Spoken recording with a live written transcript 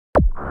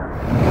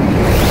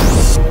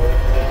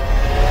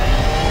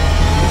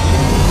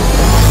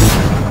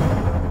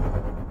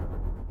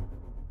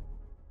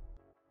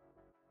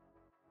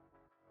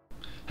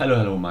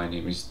Hello, my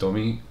name is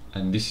Tommy,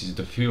 and this is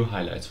the few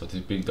highlights for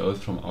this big out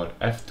from our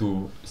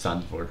F2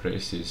 Zandvoort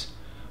races.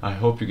 I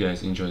hope you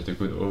guys enjoyed the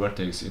good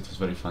overtakes, it was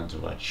very fun to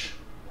watch.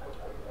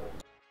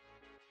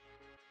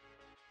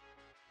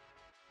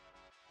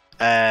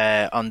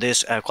 On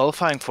this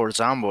qualifying for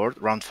Zandvoort,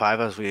 round 5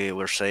 as we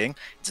were saying,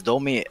 it's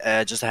Domi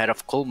just ahead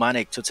of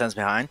Kulmanik, 2 tenths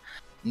behind.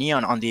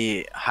 Neon on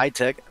the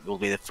high-tech will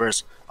be the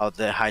first of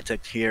the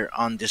high-tech here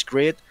on this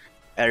grid.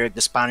 Eric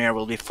the Spaniard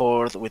will be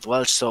fourth with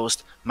Welsh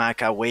Toast,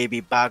 Maka, Wavy,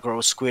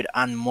 Backrow, Squid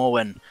and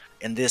Moen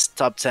in this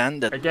top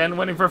 10. Again,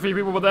 waiting for a few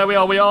people, but there we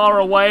are. We are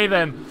away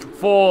then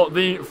for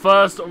the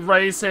first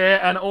race here,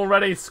 and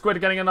already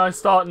Squid getting a nice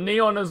start.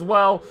 Neon as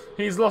well.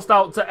 He's lost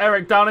out to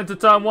Eric down into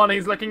turn 1.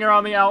 He's looking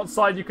around the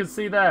outside. You can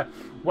see there.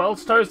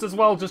 Welsh Toast as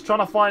well, just trying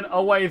to find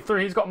a way through.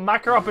 He's got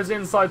Maka up his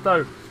inside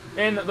though.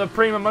 In the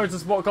Prima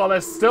Motorsport car,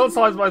 they're still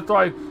sides by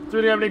side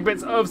through the opening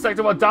bits of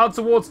Sector 1 down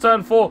towards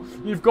turn 4.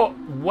 You've got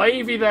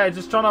Wavy there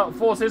just trying to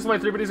force his way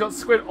through, but he's got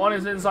Squid on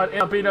his inside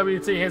in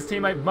BWT. His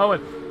teammate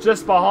Moen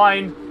just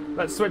behind.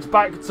 Let's switch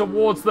back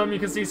towards them. You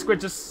can see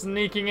Squid just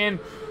sneaking in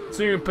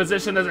to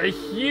position. There's a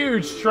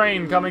huge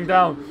train coming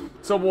down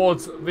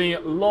towards the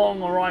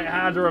long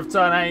right-hander of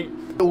turn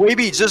 8.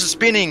 Wavy just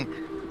spinning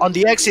on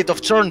the exit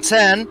of turn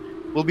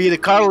 10 will be the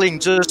Carling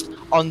just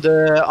on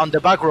the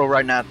back row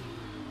right now.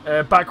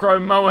 Back row,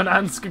 Moen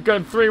and Squid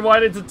going 3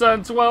 wide into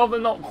turn 12. They're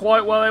not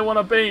quite where they want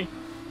to be.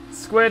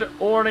 Squid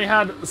already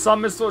had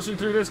some misfortune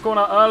through this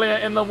corner earlier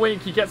in the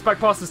week. He gets back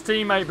past his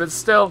teammate, but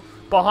still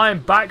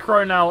behind. Back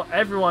row now.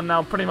 Everyone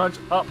now pretty much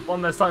up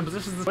on their starting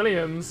positions.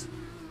 Williams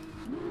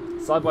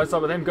side by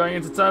side with him going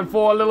into turn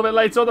 4 a little bit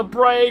later on the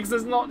brakes.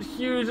 There's not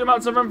huge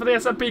amounts of room for the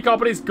SMP car,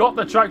 but he's got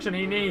the traction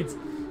he needs.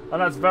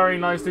 And that's very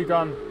nicely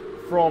done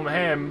from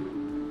him.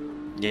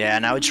 Yeah,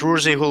 now it's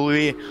Rurzy who will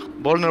be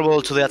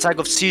vulnerable to the attack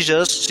of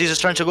Seizures. Seizures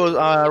trying to go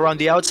around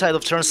the outside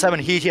of turn 7.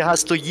 He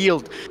has to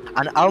yield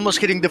and almost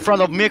hitting the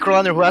front of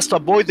Microlander, who has to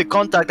avoid the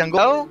contact and go.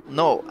 Oh,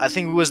 no, I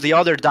think it was the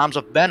other dams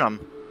of Venom.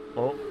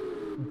 Oh,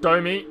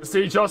 Domi,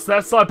 Seijos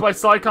there side by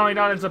side coming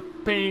down into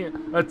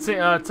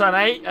turn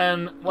 8,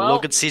 and well,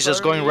 look at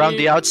Seizures going around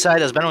the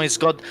outside as Venom is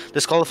got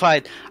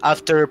disqualified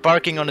after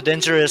parking on a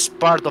dangerous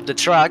part of the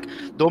track.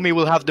 Domi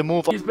will have the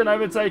move. He's been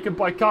overtaken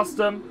by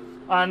Custom.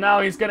 And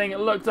now he's getting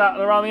looked at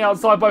around the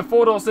outside by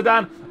 4-door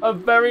Sedan. A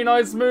very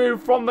nice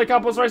move from the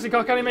Campos Racing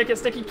car. Can he make it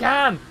stick? He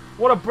can.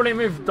 What a brilliant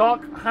move.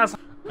 Doc has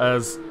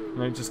as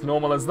just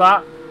normal as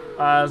that.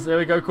 As here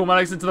we go,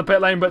 Kulmanik's into the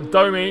pit lane, but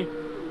Domi,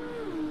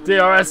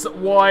 DRS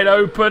wide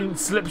open,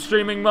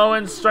 slipstreaming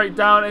Moen straight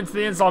down into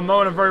the inside.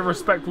 Moen, a very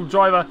respectful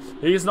driver.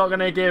 He's not going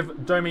to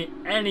give Domi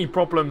any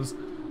problems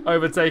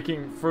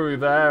overtaking through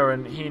there,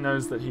 and he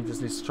knows that he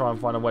just needs to try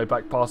and find a way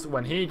back past it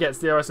when he gets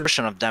DRS.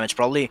 Of damage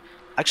probably.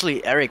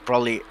 Actually, Eric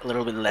probably a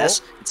little bit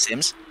less, it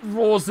seems.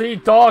 Rosie,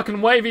 Dark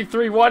and Wavy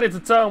 3 wide into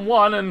turn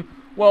 1, and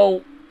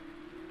well,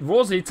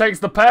 Rosie takes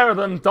the pair of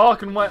them.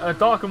 Dark and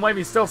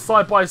Wavy still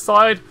side by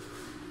side.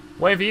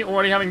 Wavy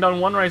already having done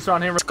 1 race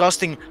around here. It's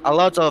costing a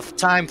lot of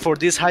time for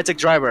this high-tech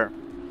driver.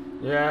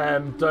 Yeah,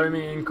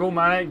 Domi and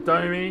Kulmanik.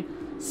 Domi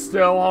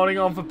still holding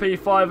on for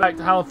P5. Back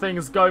to how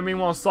things go.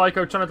 Meanwhile,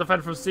 Psycho trying to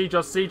defend from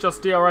Seijos.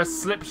 Seijos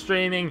DRS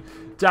slipstreaming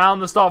down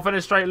the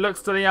start-finish straight.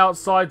 Looks to the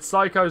outside.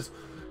 Psycho's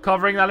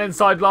covering that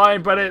inside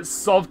line, but it's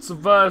softs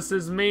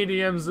versus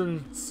mediums, and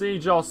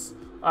Seijos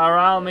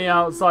around the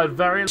outside.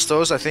 Very. I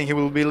think he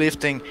will be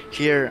lifting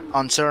here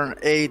on turn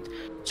 8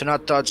 to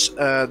not touch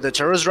the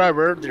Charus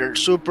driver. They're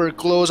super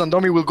close, and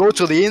Domi will go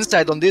to the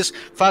inside on this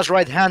fast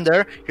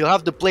right-hander. He'll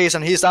have the place,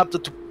 and he's up to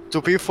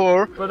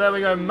P4. But there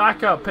we go.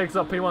 Maka picks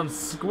up P1.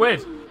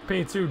 Squid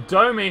P2.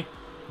 Domi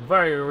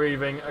very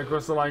reaving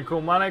across the line.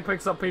 Kulmanik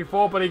picks up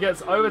P4, but he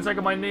gets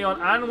overtaken by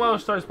Neon and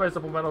Welsh Toast based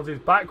upon penalties.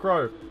 Back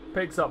row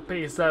picks up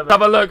P7.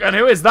 Have a look, and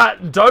who is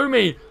that?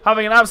 Domi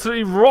having an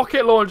absolutely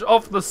rocket launch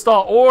off the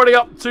start. Already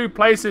up 2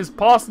 places,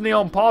 past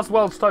Neon, past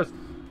Welsh Toast.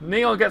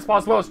 Neon gets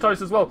past Welsh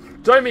Toast as well.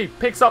 Domi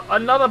picks up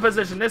another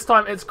position. This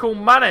time it's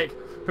Kulmanik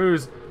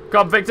who's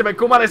come victim, and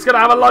Kulmanik's going to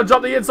have a lunge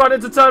up the inside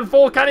into turn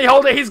 4. Can he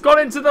hold it? He's gone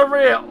into the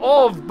rear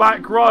of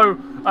Back Row,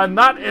 and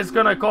that is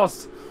going to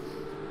cost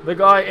the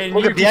guy in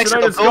Yuki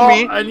Tsunoda's car,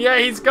 and yeah,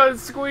 he's going to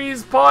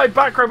squeeze by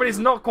Back Row, but he's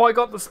not quite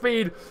got the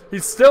speed.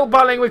 He's still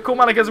battling with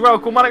Kulmanik as well.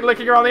 Kulmanik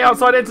looking around the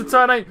outside into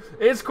turn 8.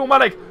 Is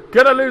Kulmanik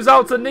going to lose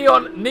out to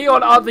Neon?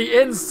 Neon at the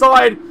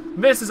inside.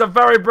 This is a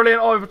very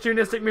brilliant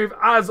opportunistic move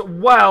as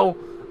well,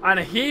 and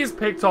he's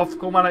picked off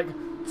Kulmanik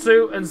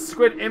 2, and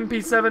Squid in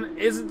P7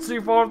 isn't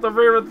too far off the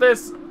rear of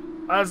this,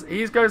 as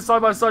he's going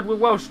side by side with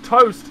Welsh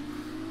Toast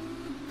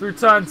through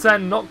turn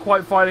 10. Not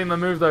quite fighting the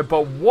move though,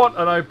 but what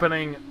an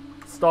opening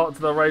start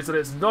to the race, and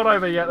it's not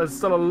over yet. There's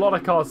still a lot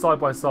of cars side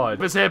by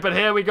side. It's here, but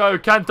here we go.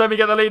 Can Domi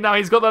get the lead now?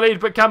 He's got the lead,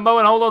 but can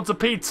Moen hold on to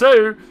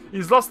P2?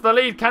 He's lost the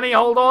lead. Can he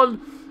hold on?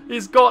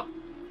 He's got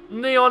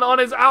Neon on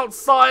his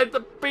outside.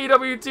 The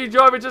BWT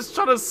driver just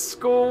trying to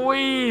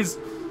squeeze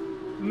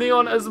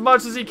Neon as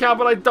much as he can,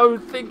 but I don't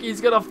think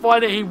he's going to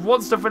find it. He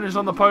wants to finish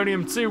on the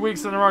podium 2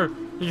 weeks in a row.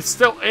 He's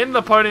still in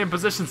the podium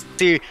positions.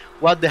 See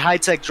what the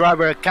high-tech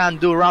driver can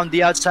do around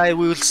the outside.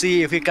 We will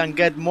see if he can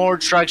get more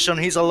traction.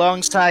 He's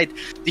alongside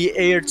the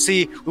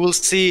AEDT. We will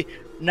see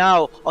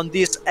now on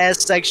this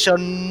S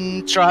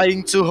section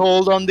trying to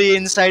hold on the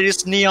inside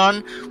is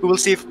Neon. We will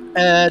see if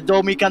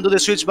Domi can do the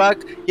switchback.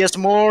 He has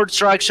more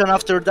traction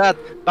after that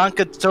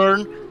banked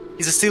turn.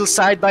 He's still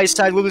side by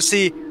side. We will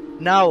see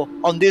now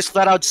on this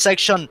flat out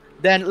section.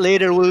 Then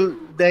later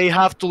they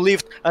have to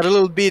lift a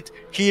little bit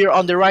here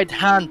on the right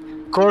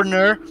hand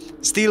corner.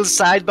 Still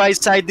side by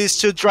side these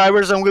two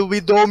drivers, and will be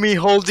Domi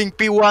holding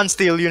P1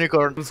 still.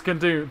 Unicorn Can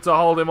do to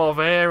hold him off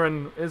here,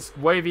 and is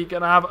Wavy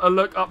gonna have a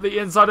look up the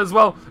inside as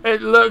well?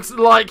 It looks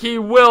like he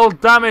will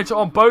damage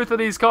on both of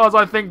these cars,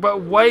 I think,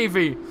 but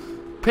Wavy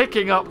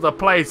picking up the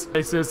place.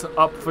 This is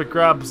up for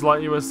grabs,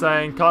 like you were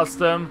saying.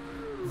 Custom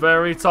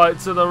very tight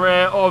to the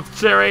rear of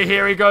Chiri.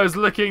 Here he goes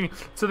looking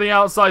to the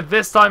outside.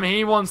 This time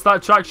he wants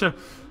that traction.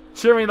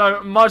 Chiri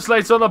though much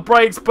later on the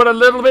brakes, but a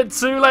little bit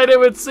too late it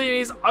would seem.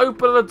 He's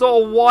opened the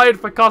door wide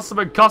for Custom,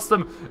 and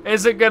Custom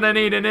isn't going to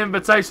need an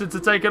invitation to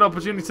take an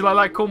opportunity like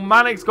that. Cool,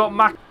 Manic's got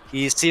Mac.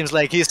 He seems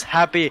like he's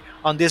happy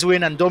on this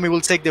win, and Domi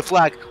will take the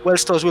flag.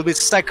 Westos will be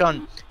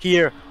second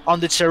here on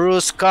the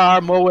Charus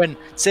car. Moen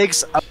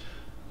takes a...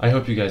 I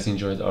hope you guys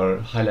enjoyed our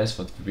highlights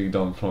what we've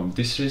done from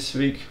this race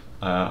week.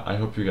 I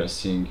hope you guys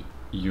seeing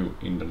you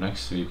in the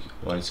next week,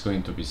 where it's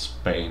going to be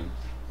Spain.